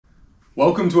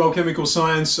Welcome to Alchemical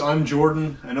Science. I'm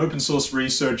Jordan, an open source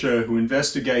researcher who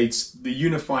investigates the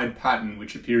unified pattern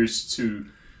which appears to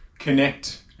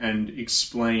connect and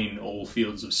explain all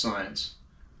fields of science.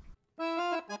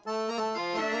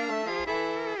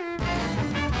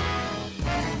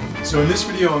 So in this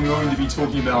video I'm going to be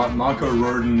talking about Marko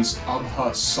Rodin's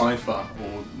ABHA Cypher,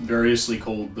 or variously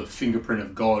called the Fingerprint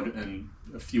of God, and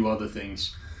a few other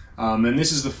things. And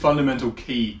this is the fundamental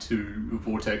key to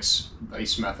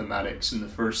vortex-based mathematics, and the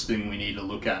first thing we need to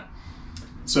look at.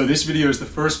 So this video is the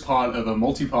first part of a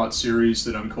multi-part series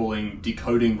that I'm calling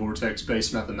Decoding Vortex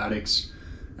Based Mathematics.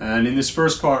 And in this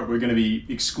first part we're going to be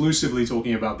exclusively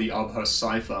talking about the ABHA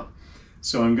Cypher.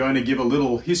 So I'm going to give a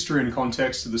little history and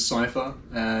context to the cipher,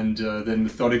 and then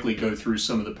methodically go through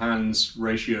some of the patterns,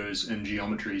 ratios, and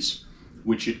geometries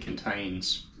which it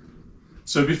contains.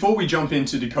 So before we jump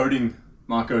into decoding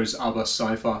Marko's ABHA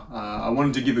Cypher, I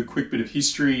wanted to give a quick bit of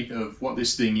history of what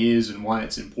this thing is and why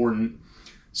it's important.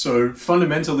 So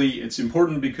fundamentally it's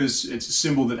important because it's a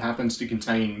symbol that happens to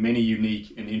contain many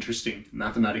unique and interesting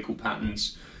mathematical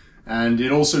patterns, and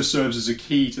it also serves as a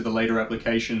key to the later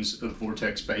applications of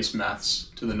vortex-based maths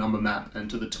to the number map and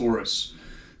to the torus.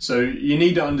 So you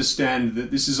need to understand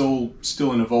that this is all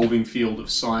still an evolving field of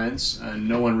science, and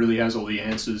no one really has all the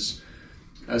answers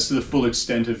as to the full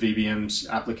extent of VBM's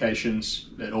applications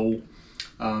at all.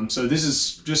 So this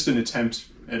is just an attempt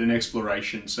at an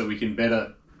exploration so we can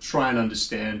better try and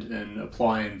understand and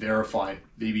apply and verify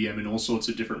VBM in all sorts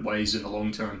of different ways in the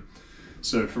long term.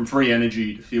 So from free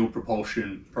energy to field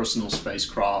propulsion, personal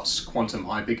spacecrafts, quantum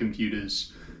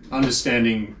hypercomputers,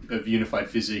 understanding of unified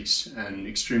physics, and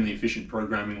extremely efficient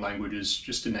programming languages,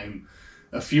 just to name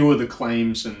a few of the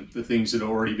claims and the things that are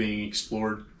already being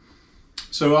explored.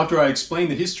 So after I explain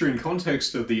the history and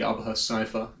context of the ABHA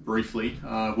Cypher briefly,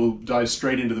 we'll dive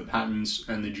straight into the patterns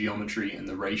and the geometry and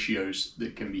the ratios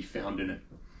that can be found in it.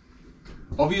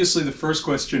 Obviously the first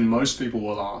question most people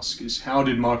will ask is, how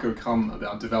did Marko come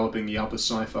about developing the ABHA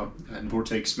Cypher and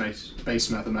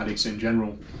vortex-based mathematics in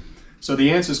general? So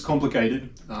the answer is complicated.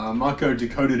 Marko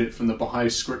decoded it from the Baha'i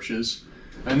scriptures,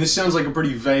 and this sounds like a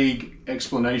pretty vague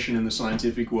explanation in the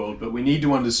scientific world, but we need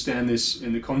to understand this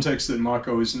in the context that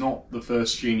Marko is not the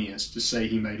first genius to say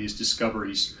he made his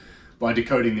discoveries by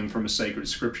decoding them from a sacred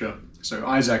scripture. So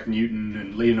Isaac Newton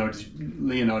and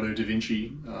Leonardo da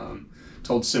Vinci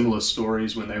told similar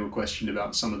stories when they were questioned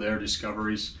about some of their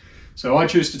discoveries. So I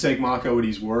choose to take Marko at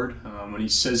his word when he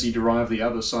says he derived the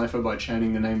ABHA Cypher by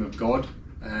chanting the name of God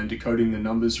and decoding the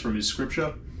numbers from his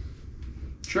scripture.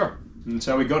 Sure, that's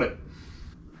how we got it.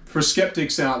 For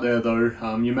skeptics out there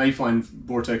though, you may find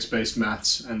vortex-based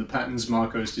maths and the patterns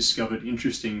Marko's discovered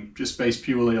interesting just based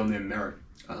purely on their merit,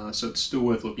 so it's still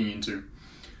worth looking into.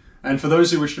 And for those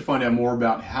who wish to find out more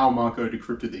about how Marko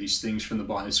decrypted these things from the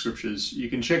Baha'i scriptures, you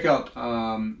can check out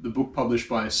the book published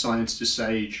by Science to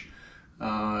Sage,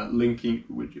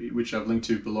 which I've linked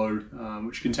to below,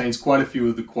 which contains quite a few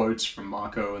of the quotes from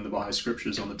Marko and the Baha'i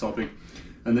scriptures on the topic.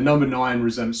 And the number 9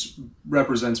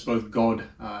 represents both God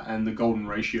and the golden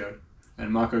ratio,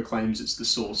 and Marko claims it's the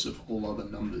source of all other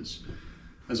numbers,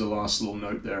 as a last little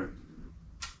note there.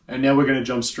 And now we're going to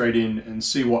jump straight in and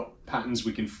see what patterns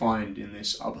we can find in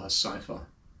this ABHA Cypher.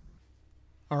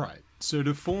 Alright, so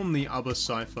to form the ABHA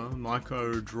Cypher,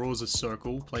 Marko draws a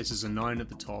circle, places a 9 at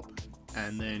the top,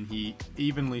 and then he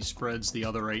evenly spreads the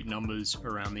other 8 numbers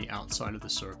around the outside of the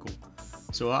circle.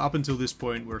 So up until this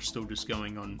point we're still just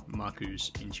going on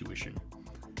Marko's intuition.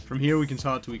 From here we can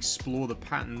start to explore the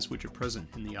patterns which are present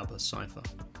in the ABHA Cypher.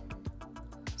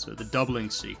 So the doubling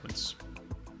sequence.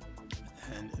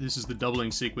 And this is the doubling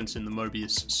sequence in the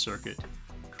Mobius circuit,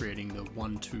 creating the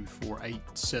 1, 2, 4, 8,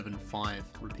 7, 5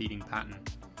 repeating pattern.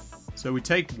 So we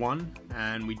take 1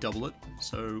 and we double it,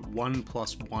 so 1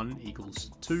 plus 1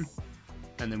 equals 2,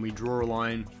 and then we draw a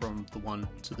line from the 1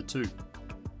 to the 2.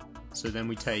 So then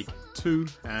we take 2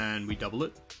 and we double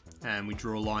it, and we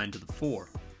draw a line to the 4.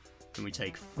 Then we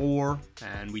take 4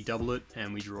 and we double it,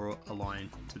 and we draw a line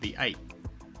to the 8.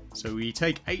 So we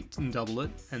take 8 and double it,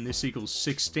 and this equals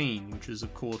 16, which is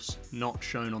of course not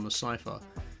shown on the cipher.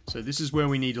 So this is where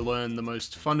we need to learn the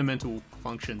most fundamental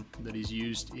function that is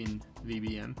used in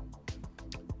VBM.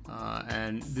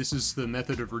 And this is the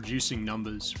method of reducing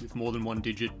numbers with more than one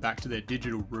digit back to their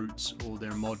digital roots, or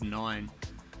their mod 9.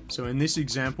 So in this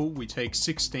example we take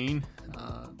 16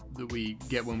 that we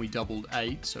get when we doubled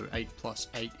 8, so 8 plus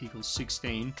 8 equals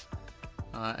 16,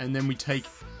 and then we take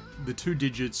the two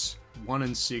digits 1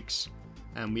 and 6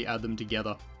 and we add them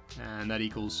together, and that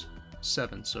equals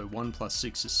 7, so 1 plus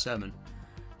 6 is 7.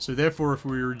 So therefore if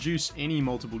we reduce any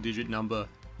multiple digit number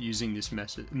using this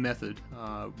method,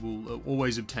 we'll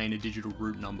always obtain a digital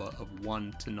root number of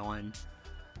 1 to 9.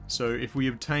 So if we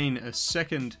obtain a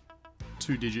second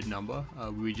 2-digit number,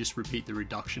 we just repeat the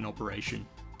reduction operation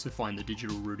to find the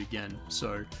digital root again.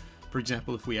 So for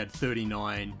example, if we had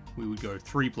 39, we would go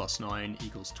 3 plus 9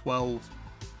 equals 12,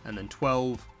 and then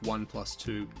 12, 1 plus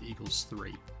 2 equals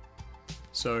 3.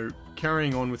 So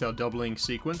carrying on with our doubling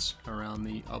sequence around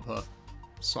the ABHA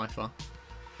Cypher,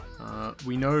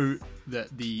 we know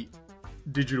that the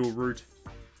digital root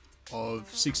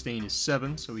of 16 is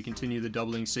 7, so we continue the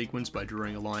doubling sequence by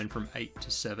drawing a line from 8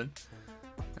 to 7.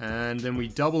 And then we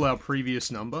double our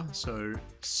previous number, so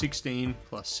 16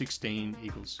 plus 16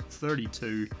 equals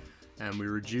 32, and we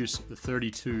reduce the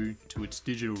 32 to its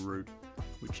digital root,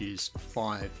 which is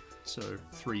 5. So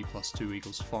 3 plus 2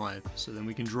 equals 5. So then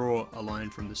we can draw a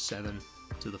line from the 7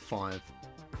 to the 5.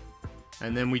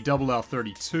 And then we double our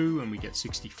 32 and we get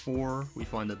 64. We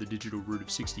find that the digital root of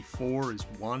 64 is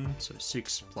 1. So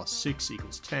 6 plus 6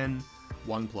 equals 10.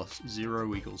 1 plus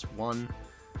 0 equals 1.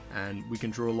 And we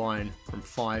can draw a line from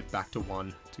 5 back to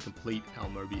 1 to complete our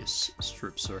Mobius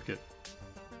strip circuit.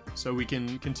 So we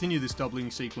can continue this doubling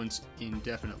sequence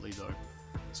indefinitely though.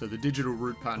 So the digital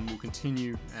root pattern will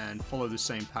continue and follow the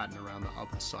same pattern around the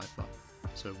ABHA Cypher.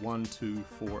 So 1, 2,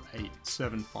 4, 8,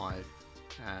 7, 5,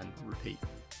 and repeat.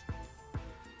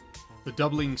 The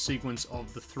doubling sequence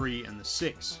of the 3 and the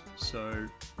 6. So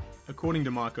according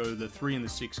to Marko, the 3 and the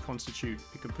 6 constitute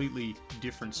a completely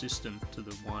different system to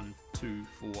the 1, 2,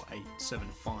 4, 8, 7,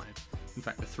 5. In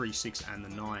fact, the 3, 6, and the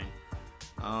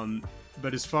 9.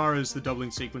 But as far as the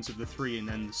doubling sequence of the 3 and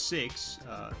then the 6,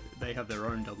 they have their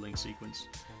own doubling sequence.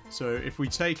 So if we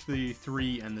take the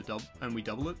 3 and we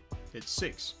double it, it's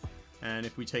 6. And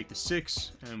if we take the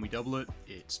 6 and we double it,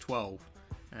 it's 12.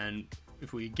 And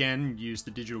if we again use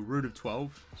the digital root of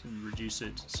 12 and reduce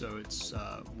it so it's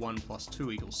 1 plus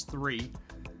 2 equals 3,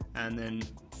 and then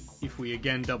if we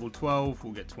again double 12,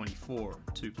 we'll get 24.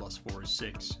 2 plus 4 is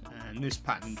 6. And this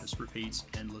pattern just repeats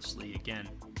endlessly again.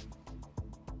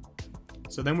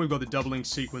 So then we've got the doubling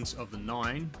sequence of the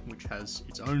 9, which has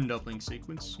its own doubling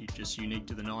sequence, just unique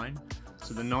to the 9.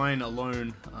 So the 9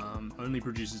 alone only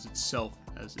produces itself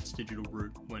as its digital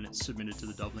root when it's submitted to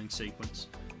the doubling sequence.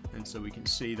 And so we can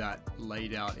see that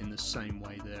laid out in the same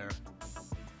way there.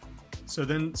 So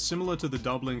then, similar to the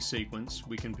doubling sequence,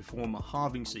 we can perform a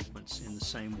halving sequence in the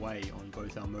same way on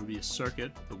both our Mobius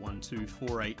circuit, the 1, 2,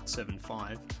 4, 8, 7,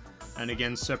 5, and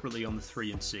again separately on the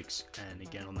 3 and 6, and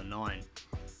again on the 9.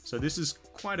 So this is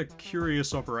quite a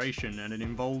curious operation, and it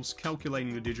involves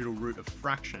calculating the digital root of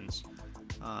fractions,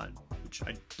 which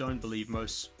I don't believe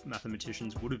most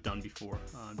mathematicians would have done before,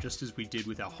 just as we did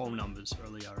with our whole numbers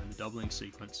earlier in the doubling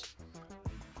sequence.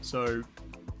 So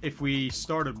if we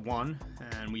start at 1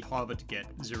 and we halve it to get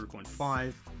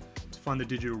 0.5, to find the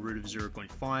digital root of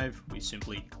 0.5, we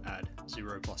simply add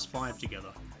 0 plus 5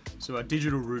 together. So our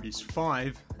digital root is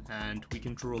 5, and we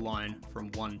can draw a line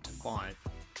from 1 to 5.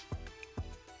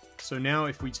 So now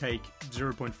if we take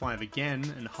 0.5 again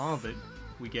and halve it,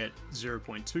 we get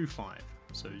 0.25.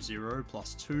 So 0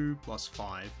 plus 2 plus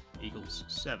 5 equals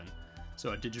 7. So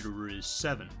our digital root is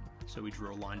 7. So we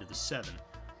draw a line to the 7.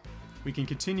 We can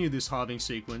continue this halving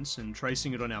sequence and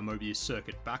tracing it on our Mobius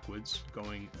circuit backwards,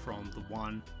 going from the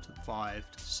 1 to the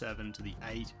 5 to the 7 to the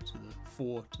 8 to the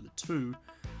 4 to the 2,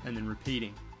 and then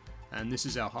repeating. And this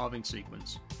is our halving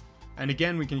sequence. And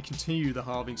again, we can continue the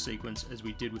halving sequence as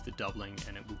we did with the doubling,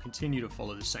 and it will continue to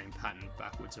follow the same pattern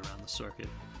backwards around the circuit.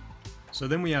 So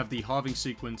then we have the halving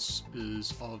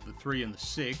sequences of the 3 and the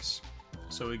 6.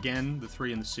 So again, the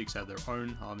 3 and the 6 have their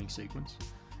own halving sequence.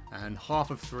 And half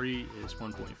of 3 is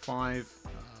 1.5,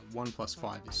 1 plus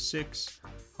 5 is 6,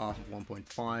 half of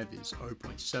 1.5 is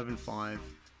 0.75,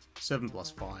 7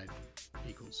 plus 5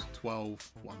 equals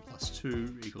 12, 1 plus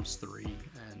 2 equals 3,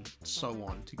 and so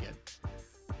on to get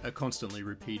a constantly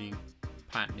repeating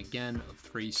pattern again of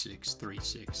 3, 6, 3,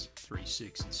 6, 3,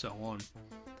 6, and so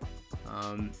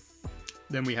on.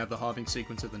 Then we have the halving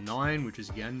sequence of the 9, which is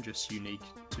again just unique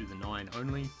to the 9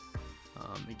 only.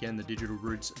 Again, the digital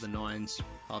roots of the 9's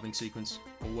halving sequence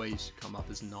always come up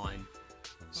as 9.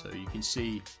 So you can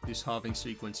see this halving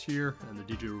sequence here and the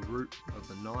digital root of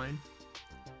the 9.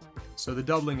 So the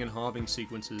doubling and halving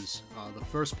sequences are the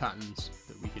first patterns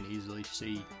that we can easily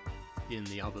see in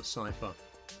the ABHA Cypher.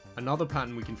 Another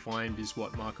pattern we can find is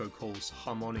what Marko calls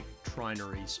harmonic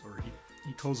trinaries, or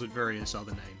he calls it various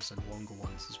other names and longer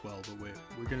ones as well, but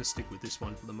we're going to stick with this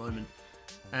one for the moment.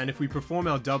 And if we perform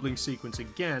our doubling sequence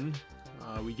again,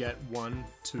 we get 1,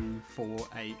 2, 4,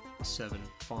 8, 7,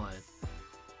 5.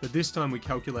 But this time we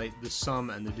calculate the sum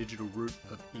and the digital root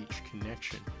of each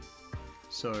connection.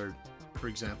 So for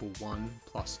example, 1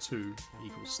 plus 2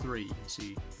 equals 3. You can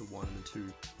see the 1 and the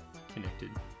 2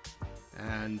 connected.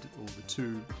 Or the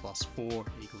 2 plus 4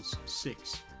 equals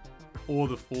 6. Or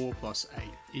the 4 plus 8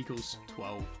 equals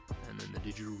 12. And then the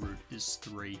digital root is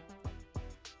 3.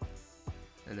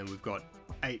 And then we've got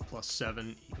 8 plus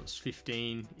 7 equals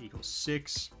 15 equals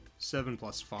 6. 7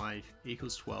 plus 5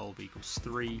 equals 12 equals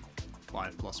 3.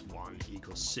 5 plus 1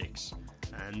 equals 6.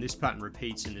 And this pattern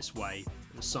repeats in this way,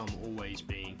 the sum always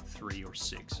being 3 or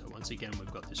 6. So once again,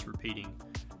 we've got this repeating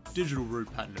digital root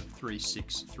pattern of 3,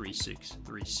 6, 3, 6,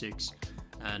 3, 6.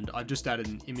 And I've just added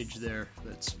an image there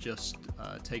that's just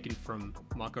taken from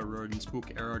Marko Rodin's book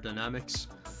Aerodynamics,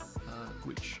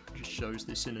 which just shows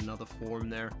this in another form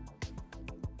there.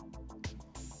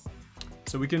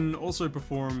 So we can also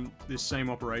perform this same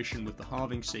operation with the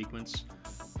halving sequence.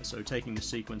 So taking the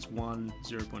sequence 1,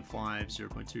 0.5,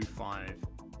 0.25,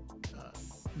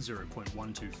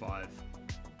 0.125,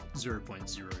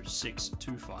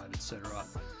 0.0625, etc.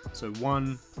 So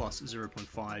 1 plus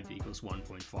 0.5 equals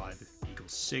 1.5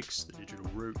 equals 6, the digital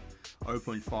root.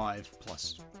 0.5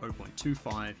 plus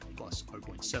 0.25 plus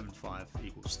 0.75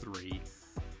 equals 3.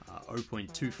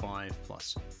 0.25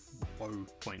 plus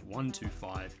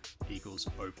 0.125 equals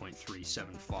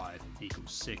 0.375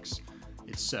 equals 6,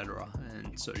 etc.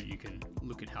 And so you can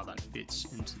look at how that fits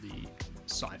into the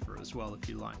cipher as well if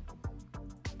you like.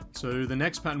 So the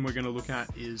next pattern we're going to look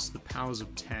at is the powers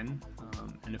of 10.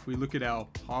 And if we look at our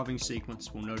halving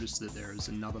sequence, we'll notice that there is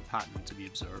another pattern to be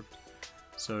observed.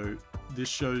 So this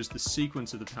shows the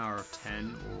sequence of the power of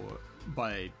 10, or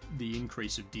by the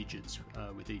increase of digits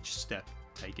with each step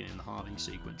taken in the halving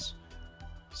sequence.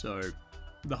 So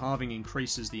the halving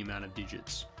increases the amount of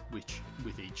digits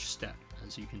with each step,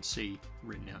 as you can see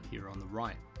written out here on the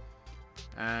right.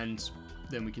 And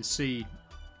then we can see,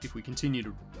 if we continue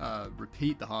to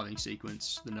repeat the halving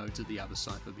sequence, the nodes of the ABHA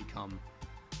Cypher become,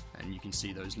 and you can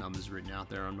see those numbers written out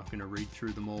there. I'm not going to read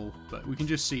through them all, but we can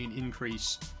just see an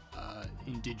increase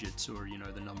in digits, or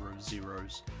the number of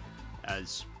zeros,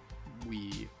 as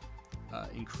we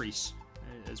increase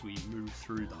as we move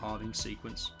through the halving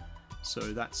sequence.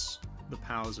 So that's the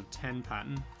powers of 10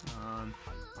 pattern.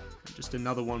 Just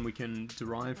another one we can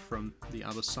derive from the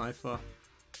ABHA Cypher.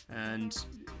 And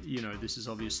this is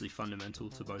obviously fundamental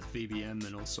to both VBM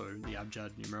and also the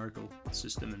abjad numerical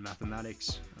system in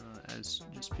mathematics, as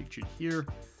just pictured here.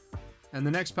 And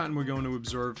the next pattern we're going to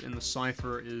observe in the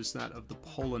cipher is that of the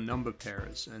polar number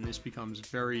pairs, and this becomes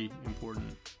very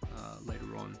important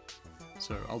later on.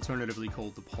 So alternatively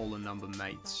called the polar number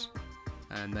mates,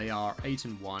 and they are 8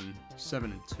 and 1,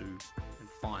 7 and 2, and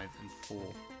 5 and 4.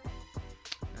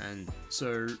 And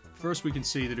so first we can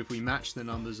see that if we match the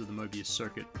numbers of the Mobius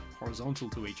circuit horizontal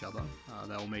to each other,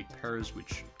 they'll make pairs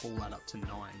which all add up to 9.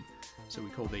 So we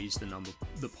call these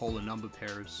the polar number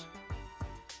pairs.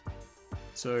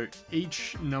 So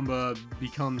each number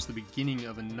becomes the beginning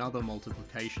of another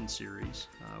multiplication series,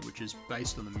 which is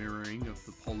based on the mirroring of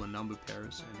the polar number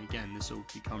pairs. And again, this will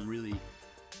become really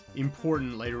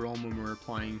important later on when we're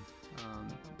applying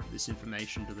this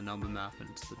information to the number map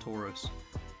and to the torus.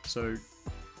 So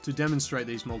to demonstrate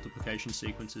these multiplication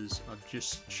sequences, I'm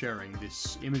just sharing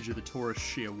this image of the torus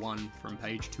shear 1 from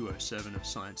page 207 of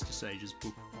Science to Sage's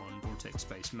book on Vortex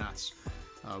Based Maths,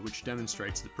 which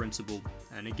demonstrates the principle.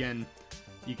 And again,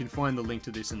 you can find the link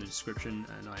to this in the description,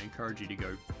 and I encourage you to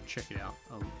go check it out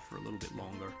for a little bit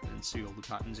longer and see all the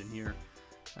patterns in here.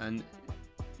 And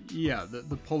yeah,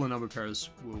 the polar number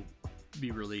pairs will be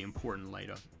really important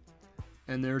later.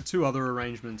 And there are two other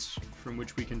arrangements from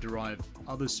which we can derive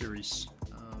other series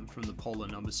from the polar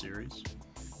number series.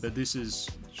 But this is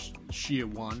shear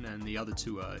 1, and the other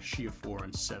two are shear 4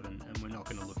 and 7, and we're not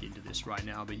going to look into this right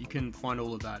now, but you can find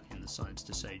all of that in the Science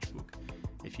to Sage book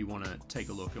if you want to take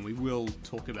a look, and we will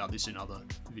talk about this in other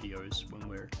videos when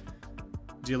we're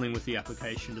dealing with the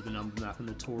application to the number map and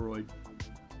the toroid.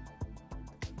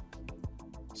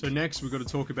 So next we've got to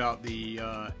talk about the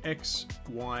X,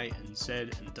 Y, and Z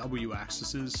and W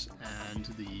axes and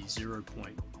the 0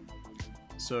 point.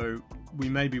 So we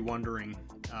may be wondering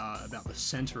about the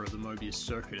center of the Mobius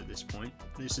circuit at this point.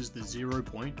 This is the 0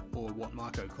 point, or what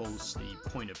Marko calls the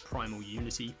point of primal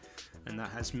unity, and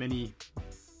that has many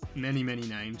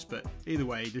names, but either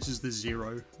way, this is the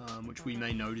 0, which we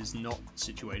may note is not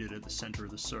situated at the center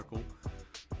of the circle.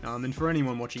 And for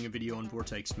anyone watching a video on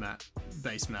Vortex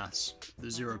Based Maths,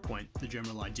 the 0 point, the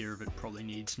general idea of it probably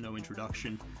needs no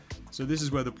introduction. So this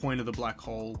is where the point of the black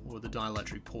hole, or the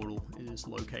dielectric portal, is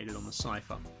located on the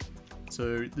cipher.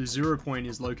 So the 0 point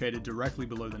is located directly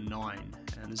below the 9,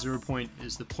 and the 0 point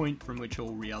is the point from which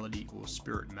all reality or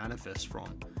spirit manifests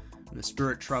from. And the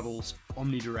spirit travels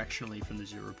omnidirectionally from the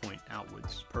 0 point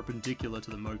outwards, perpendicular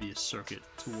to the Mobius circuit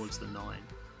towards the 9.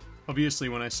 Obviously,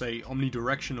 when I say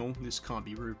omnidirectional, this can't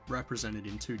be represented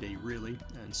in 2D really,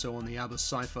 and so on the ABHA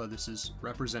Cypher this is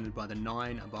represented by the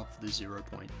 9 above the 0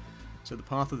 point. So the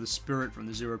path of the spirit from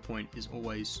the 0 point is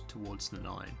always towards the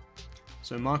 9.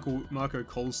 So Marko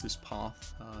calls this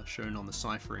path, shown on the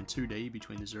cipher in 2D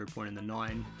between the 0 point and the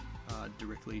 9,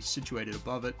 directly situated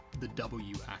above it, the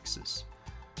W axis.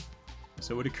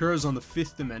 So it occurs on the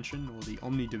 5th dimension, or the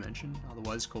omnidimension,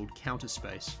 otherwise called counter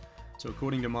space. So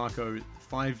according to Marko,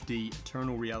 5D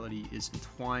eternal reality is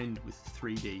entwined with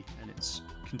 3D and its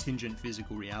contingent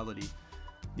physical reality.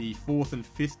 The 4th and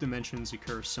 5th dimensions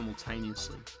occur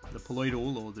simultaneously. The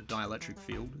poloidal, or the dielectric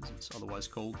field, as it's otherwise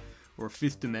called, or a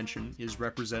 5th dimension, is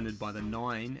represented by the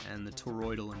 9, and the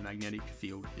toroidal and magnetic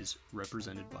field is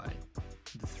represented by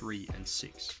the 3 and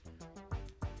 6.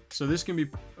 So this can be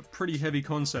a pretty heavy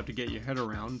concept to get your head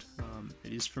around.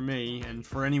 It is for me, and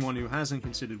for anyone who hasn't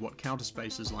considered what counter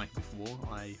space is like before,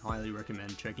 I highly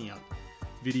recommend checking out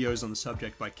videos on the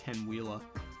subject by Ken Wheeler.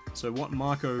 So what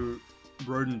Marko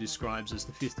Rodin describes as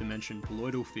the 5th dimension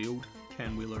poloidal field,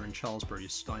 Ken Wheeler and Charles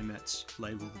Steinmetz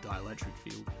label the dielectric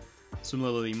field.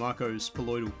 Similarly, Marko's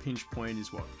poloidal pinch point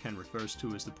is what Ken refers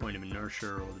to as the point of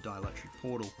inertia or the dielectric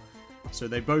portal. So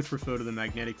they both refer to the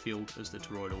magnetic field as the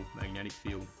toroidal magnetic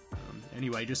field.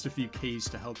 Anyway, just a few keys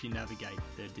to help you navigate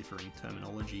their differing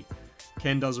terminology.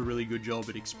 Ken does a really good job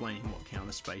at explaining what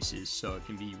counter space is, so it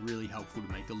can be really helpful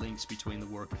to make the links between the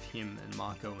work of him and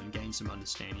Marko and gain some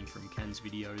understanding from Ken's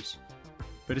videos.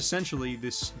 But essentially,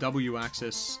 this W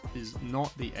axis is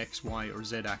not the X, Y, or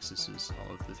Z axes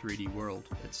of the 3D world,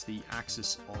 it's the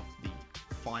axis of the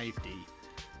 5D.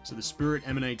 So the spirit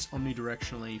emanates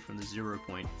omnidirectionally from the 0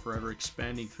 point, forever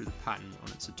expanding through the pattern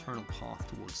on its eternal path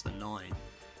towards the 9.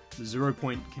 The 0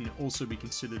 point can also be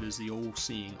considered as the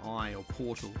all-seeing eye or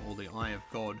portal, or the eye of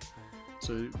God.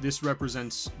 So this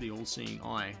represents the all-seeing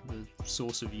eye, the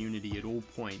source of unity at all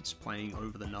points playing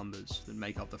over the numbers that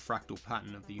make up the fractal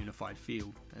pattern of the unified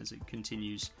field as it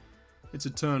continues its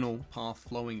eternal path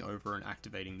flowing over and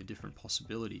activating the different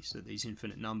possibilities that these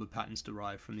infinite number patterns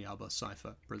derived from the ABHA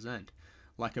Cypher present,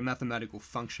 like a mathematical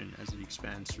function as it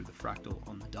expands through the fractal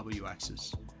on the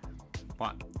W-axis.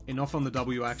 But enough on the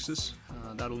W-axis,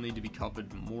 that'll need to be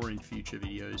covered more in future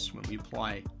videos when we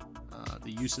apply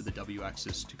the use of the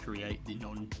W-axis to create the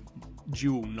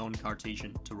dual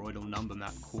non-Cartesian toroidal number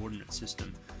map coordinate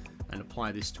system and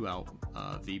apply this to our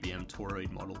VBM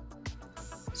toroid model.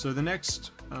 So the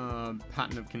next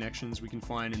pattern of connections we can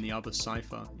find in the ABHA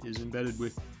Cypher is embedded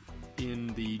within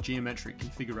the geometric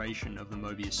configuration of the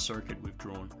Mobius circuit we've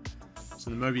drawn. So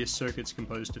the Mobius circuit's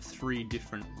composed of 3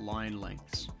 different line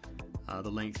lengths. The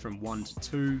length from 1 to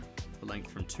 2, the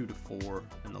length from 2 to 4,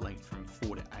 and the length from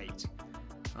 4 to 8.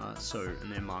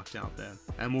 And they're marked out there.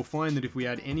 And we'll find that if we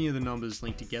add any of the numbers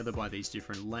linked together by these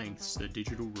different lengths, the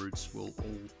digital roots will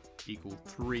all equal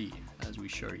 3, as we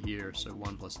show here. So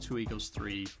 1 plus 2 equals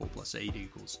 3, 4 plus 8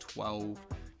 equals 12,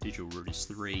 digital root is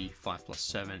 3, 5 plus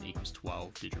 7 equals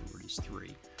 12, digital root is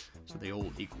 3. So they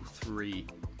all equal 3.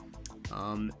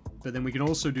 But then we can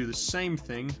also do the same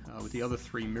thing with the other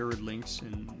 3 mirrored links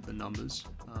in the numbers,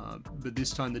 but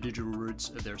this time the digital roots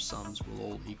of their sums will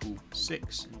all equal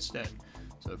 6 instead.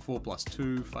 So 4 plus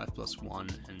 2, 5 plus 1,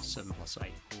 and 7 plus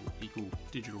 8 will equal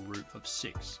digital root of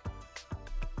 6.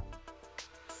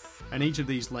 And each of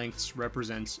these lengths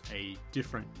represents a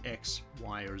different X,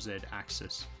 Y, or Z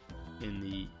axis in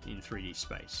 3D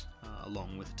space,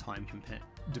 along with a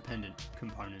time-dependent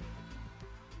component.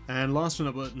 And last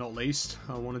but not least,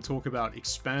 I want to talk about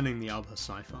expanding the ABHA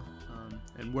Cypher.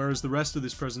 And whereas the rest of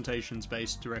this presentation is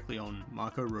based directly on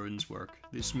Marko Rodin's work,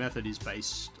 this method is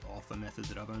based off a method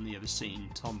that I've only ever seen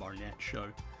Tom Barnett show.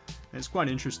 And it's quite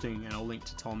interesting, and I'll link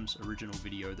to Tom's original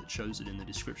video that shows it in the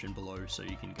description below, so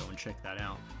you can go and check that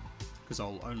out. Because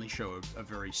I'll only show a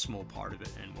very small part of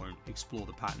it and won't explore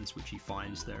the patterns which he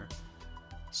finds there.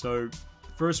 So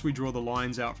first we draw the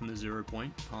lines out from the 0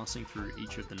 point, passing through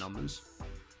each of the numbers.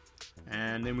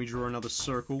 And then we draw another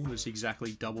circle that's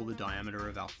exactly double the diameter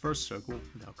of our first circle,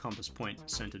 with our compass point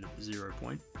centered at the 0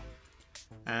 point.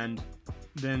 And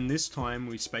then this time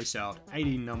we space out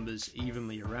 18 numbers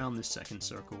evenly around this second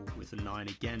circle, with a 9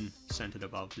 again centered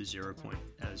above the 0 point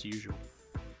as usual.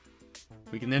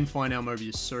 We can then find our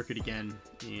Mobius circuit again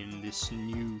in this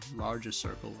new larger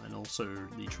circle, and also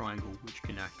the triangle which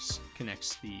connects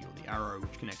the arrow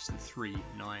which connects the 3,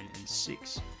 9, and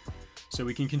 6. So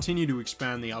we can continue to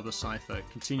expand the ABHA Cypher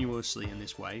continuously in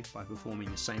this way by performing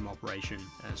the same operation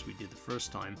as we did the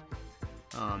first time.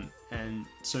 And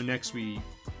so next we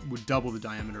would double the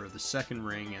diameter of the second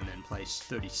ring and then place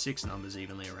 36 numbers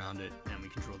evenly around it, and we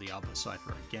can draw the ABHA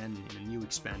Cypher again in a new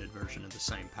expanded version of the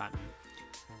same pattern.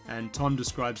 And Tom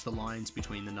describes the lines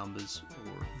between the numbers,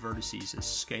 or vertices, as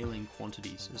scaling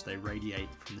quantities as they radiate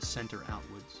from the center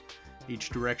outwards. Each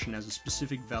direction has a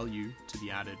specific value to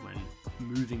be added when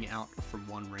moving out from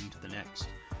one ring to the next.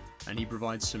 And he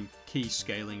provides some key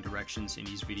scaling directions in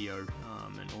his video,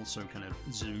 and also kind of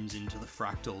zooms into the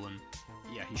fractal, and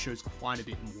yeah, he shows quite a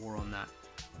bit more on that.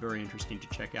 Very interesting to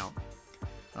check out.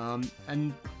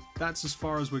 And that's as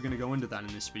far as we're going to go into that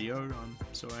in this video,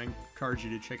 so I encourage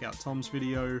you to check out Tom's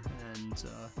video and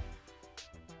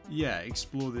yeah,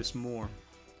 explore this more.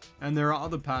 And there are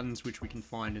other patterns which we can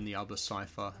find in the ABHA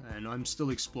Cypher, and I'm still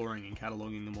exploring and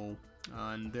cataloging them all.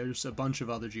 And there's a bunch of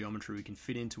other geometry we can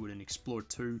fit into it and explore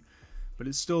too, but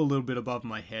it's still a little bit above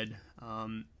my head.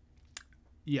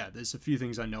 Yeah, there's a few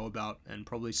things I know about, and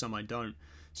probably some I don't.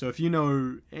 So if you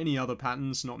know any other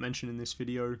patterns not mentioned in this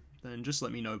video, then just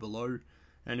let me know below.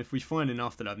 And if we find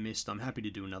enough that I've missed, I'm happy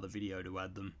to do another video to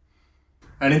add them.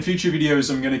 And in future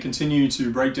videos, I'm going to continue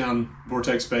to break down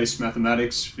vortex-based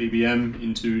mathematics, VBM,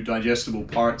 into digestible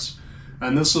parts.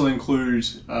 And this will include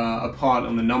a part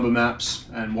on the number maps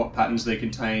and what patterns they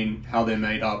contain, how they're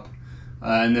made up.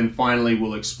 And then finally,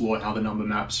 we'll explore how the number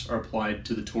maps are applied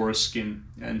to the torus skin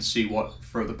and see what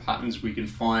further patterns we can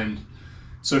find.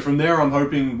 So from there, I'm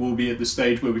hoping we'll be at the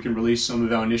stage where we can release some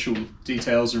of our initial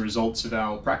details and results of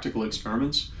our practical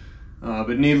experiments.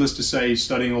 But needless to say,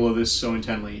 studying all of this so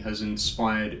intently has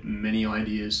inspired many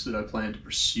ideas that I plan to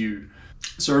pursue.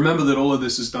 So remember that all of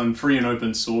this is done free and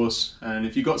open source, and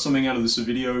if you got something out of this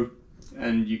video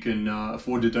and you can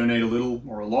afford to donate a little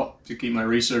or a lot to keep my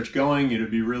research going, it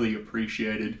would be really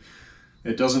appreciated.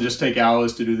 It doesn't just take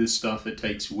hours to do this stuff, it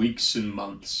takes weeks and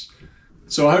months.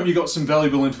 So I hope you got some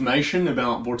valuable information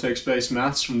about vortex-based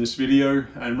maths from this video,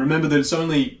 and remember that it's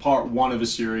only part one of a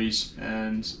series,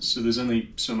 and so there's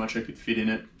only so much I could fit in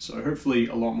it, so hopefully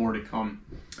a lot more to come.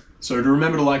 So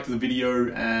remember to like the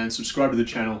video and subscribe to the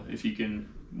channel if you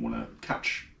want to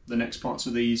catch the next parts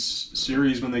of these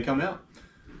series when they come out.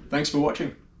 Thanks for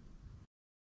watching.